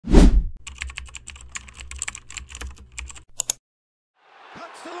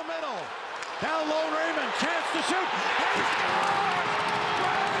Down low, Raymond, chance to shoot. He scores!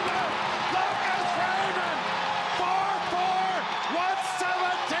 Raymond! Lucas Raymond! 4-4,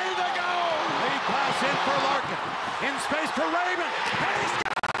 1:17 to go. Lead pass in for Larkin. In space for Raymond. He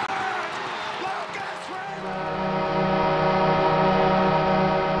scores! Lucas Raymond!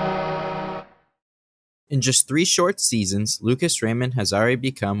 In just 3 short seasons, Lucas Raymond has already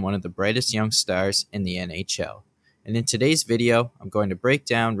become one of the brightest young stars in the NHL. And in today's video, I'm going to break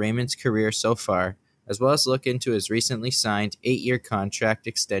down Raymond's career so far, as well as look into his recently signed 8-year contract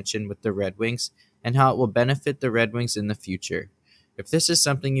extension with the Red Wings and how it will benefit the Red Wings in the future. If this is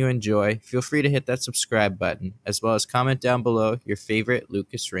something you enjoy, feel free to hit that subscribe button, as well as comment down below your favorite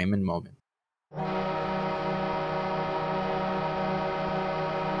Lucas Raymond moment.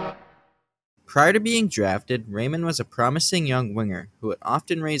 Prior to being drafted, Raymond was a promising young winger who would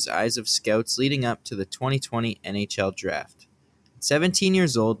often raise eyes of scouts leading up to the 2020 NHL Draft. At 17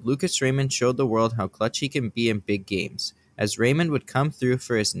 years old, Lucas Raymond showed the world how clutch he can be in big games, as Raymond would come through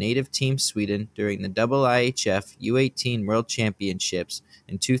for his native team Sweden during the IIHF U18 World Championships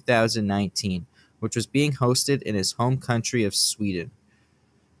in 2019, which was being hosted in his home country of Sweden.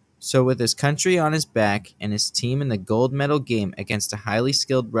 So with his country on his back and his team in the gold medal game against a highly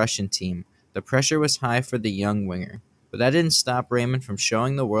skilled Russian team, the pressure was high for the young winger, but that didn't stop Raymond from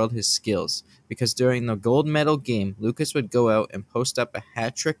showing the world his skills, because during the gold medal game, Lucas would go out and post up a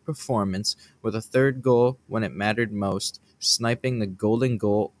hat-trick performance with a third goal when it mattered most, sniping the golden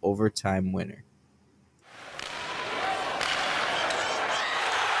goal overtime winner.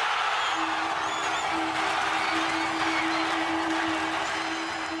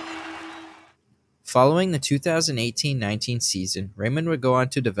 Following the 2018-19 season, Raymond would go on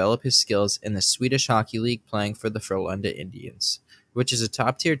to develop his skills in the Swedish Hockey League playing for the Frölunda Indians, which is a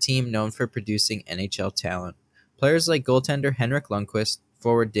top-tier team known for producing NHL talent. Players like goaltender Henrik Lundqvist,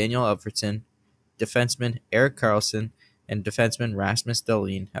 forward Daniel Alfredsson, defenseman Erik Karlsson, and defenseman Rasmus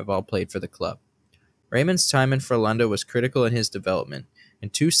Dahlin have all played for the club. Raymond's time in Frölunda was critical in his development. In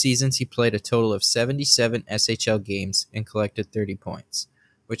 2 seasons, he played a total of 77 SHL games and collected 30 points.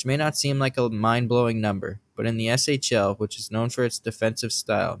 Which may not seem like a mind-blowing number, but in the SHL, which is known for its defensive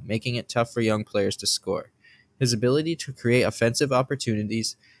style, making it tough for young players to score. His ability to create offensive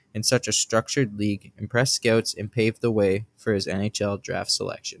opportunities in such a structured league impressed scouts and paved the way for his NHL draft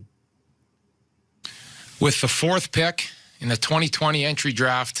selection. With the 4th pick in the 2020 entry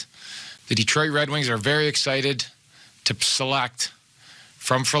draft, the Detroit Red Wings are very excited to select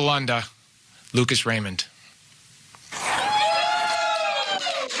from Frölunda, Lucas Raymond.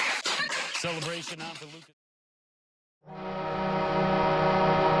 Celebration on for Lucas.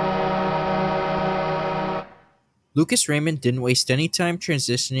 Lucas Raymond didn't waste any time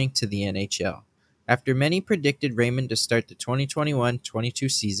transitioning to the NHL. After many predicted Raymond to start the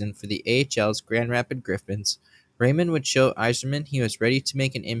 2021-22 season for the AHL's Grand Rapids Griffins, Raymond would show Yzerman he was ready to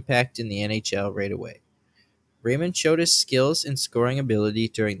make an impact in the NHL right away. Raymond showed his skills and scoring ability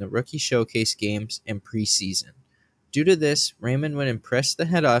during the rookie showcase games and preseason. Due to this, Raymond would impress the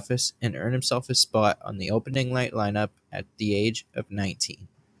head office and earn himself a spot on the opening night lineup at the age of 19.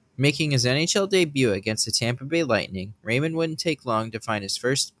 Making his NHL debut against the Tampa Bay Lightning, Raymond wouldn't take long to find his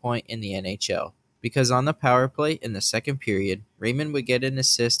first point in the NHL, because on the power play in the second period, Raymond would get an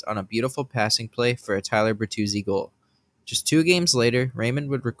assist on a beautiful passing play for a Tyler Bertuzzi goal. Just 2 games later, Raymond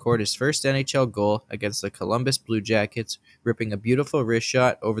would record his first NHL goal against the Columbus Blue Jackets, ripping a beautiful wrist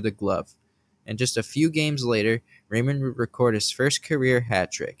shot over the glove. And just a few games later, Raymond would record his first career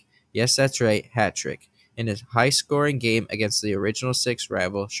hat trick. Yes, that's right, hat trick. In his high-scoring game against the Original Six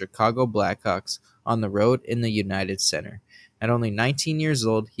rival Chicago Blackhawks on the road in the United Center. At only 19 years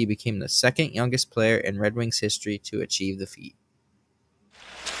old, he became the 2nd youngest player in Red Wings history to achieve the feat.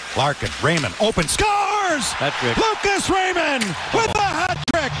 Larkin, Raymond, open, scores! Hat trick. Lucas Raymond with a hat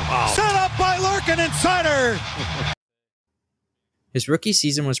trick! Wow. Set up by Larkin and Sider! His rookie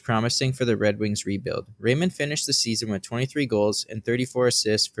season was promising for the Red Wings rebuild. Raymond finished the season with 23 goals and 34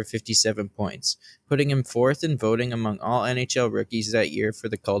 assists for 57 points, putting him 4th in voting among all NHL rookies that year for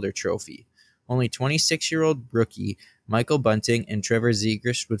the Calder Trophy. Only 26-year-old rookie Michael Bunting and Trevor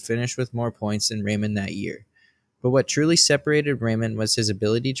Zegras would finish with more points than Raymond that year. But what truly separated Raymond was his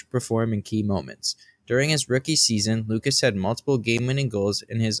ability to perform in key moments. During his rookie season, Lucas had multiple game-winning goals,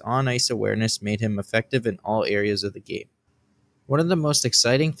 and his on-ice awareness made him effective in all areas of the game. One of the most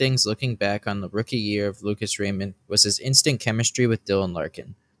exciting things looking back on the rookie year of Lucas Raymond was his instant chemistry with Dylan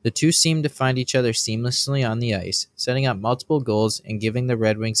Larkin. The two seemed to find each other seamlessly on the ice, setting up multiple goals and giving the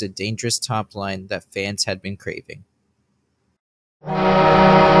Red Wings a dangerous top line that fans had been craving.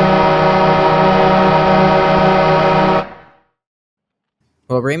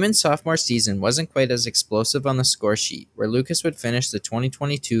 While While Raymond's sophomore season wasn't quite as explosive on the score sheet, where Lucas would finish the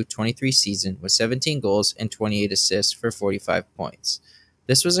 2022-23 season with 17 goals and 28 assists for 45 points.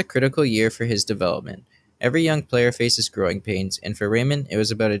 This was a critical year for his development. Every young player faces growing pains, and for Raymond, it was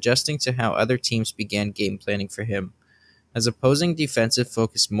about adjusting to how other teams began game planning for him. As opposing defensive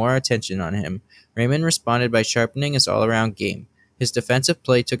focused more attention on him, Raymond responded by sharpening his all-around game. His defensive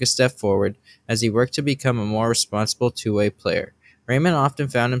play took a step forward as he worked to become a more responsible two-way player. Raymond often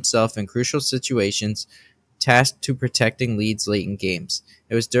found himself in crucial situations, tasked to protecting leads late in games.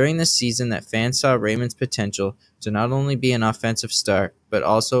 It was during this season that fans saw Raymond's potential to not only be an offensive star, but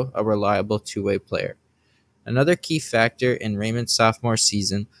also a reliable two-way player. Another key factor in Raymond's sophomore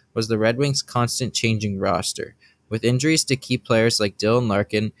season was the Red Wings' constant changing roster. With injuries to key players like Dylan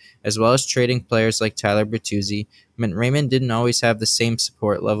Larkin, as well as trading players like Tyler Bertuzzi, meant Raymond didn't always have the same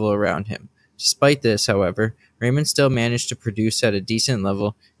support level around him. Despite this, however, Raymond still managed to produce at a decent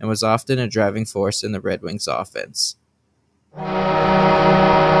level and was often a driving force in the Red Wings offense.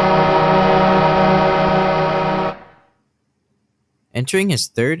 Entering his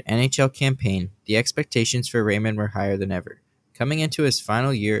third NHL campaign, the expectations for Raymond were higher than ever. Coming into his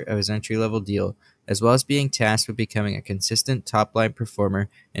final year of his entry-level deal, as well as being tasked with becoming a consistent top-line performer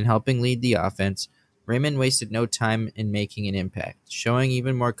and helping lead the offense, Raymond wasted no time in making an impact, showing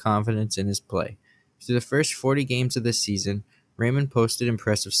even more confidence in his play. Through the first 40 games of this season, Raymond posted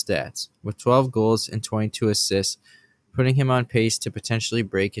impressive stats, with 12 goals and 22 assists, putting him on pace to potentially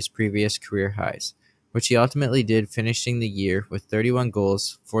break his previous career highs, which he ultimately did, finishing the year with 31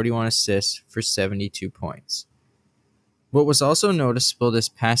 goals, 41 assists for 72 points. What was also noticeable this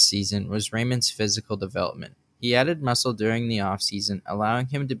past season was Raymond's physical development. He added muscle during the offseason, allowing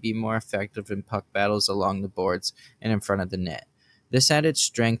him to be more effective in puck battles along the boards and in front of the net. This added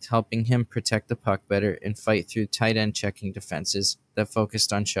strength helping him protect the puck better and fight through tight end checking defenses that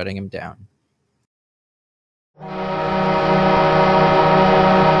focused on shutting him down.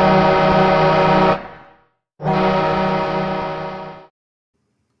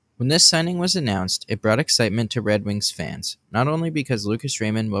 When this signing was announced, it brought excitement to Red Wings fans, not only because Lucas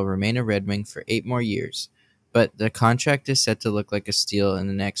Raymond will remain a Red Wing for 8 more years, but the contract is set to look like a steal in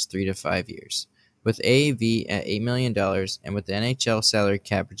the next 3 to 5 years. With AAV at $8 million and with the NHL salary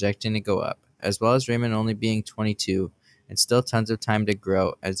cap projecting to go up, as well as Raymond only being 22 and still tons of time to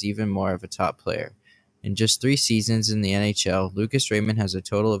grow as even more of a top player. In just 3 seasons in the NHL, Lucas Raymond has a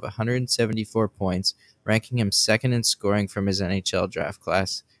total of 174 points, ranking him second in scoring from his NHL draft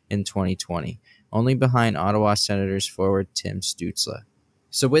class in 2020, only behind Ottawa Senators forward Tim Stützle.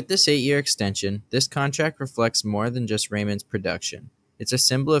 So with this 8-year extension, this contract reflects more than just Raymond's production. It's a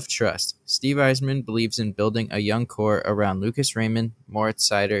symbol of trust. Steve Yzerman believes in building a young core around Lucas Raymond, Moritz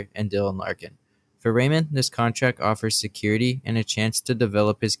Seider, and Dylan Larkin. For Raymond, this contract offers security and a chance to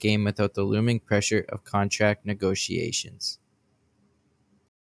develop his game without the looming pressure of contract negotiations.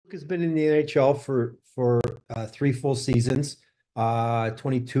 Luke has been in the NHL for 3 full seasons,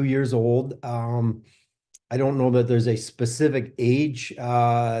 22 years old. I don't know that there's a specific age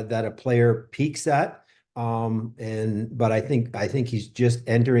that a player peaks at, but I think he's just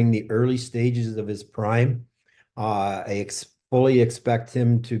entering the early stages of his prime. I fully expect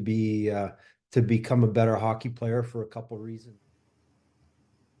him to become a better hockey player for a couple of reasons.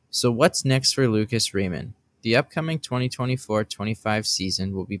 So what's next for Lucas Raymond? The upcoming 2024-25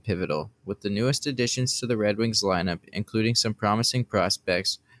 season will be pivotal. With the newest additions to the Red Wings lineup, including some promising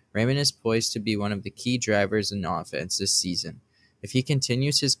prospects, Raymond is poised to be one of the key drivers in offense this season. If he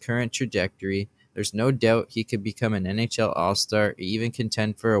continues his current trajectory, there's no doubt he could become an NHL All-Star or even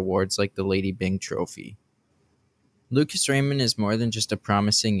contend for awards like the Lady Byng Trophy. Lucas Raymond is more than just a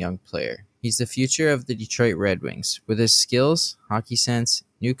promising young player. He's the future of the Detroit Red Wings. With his skills, hockey sense,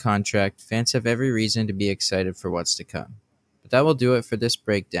 new contract, fans have every reason to be excited for what's to come. But that will do it for this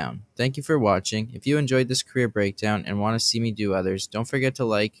breakdown. Thank you for watching. If you enjoyed this career breakdown and want to see me do others, don't forget to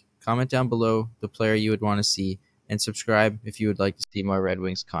like, comment down below the player you would want to see, and subscribe if you would like to see more Red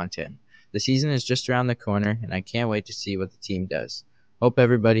Wings content. The season is just around the corner, and I can't wait to see what the team does. Hope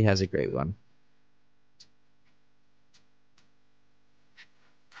everybody has a great one.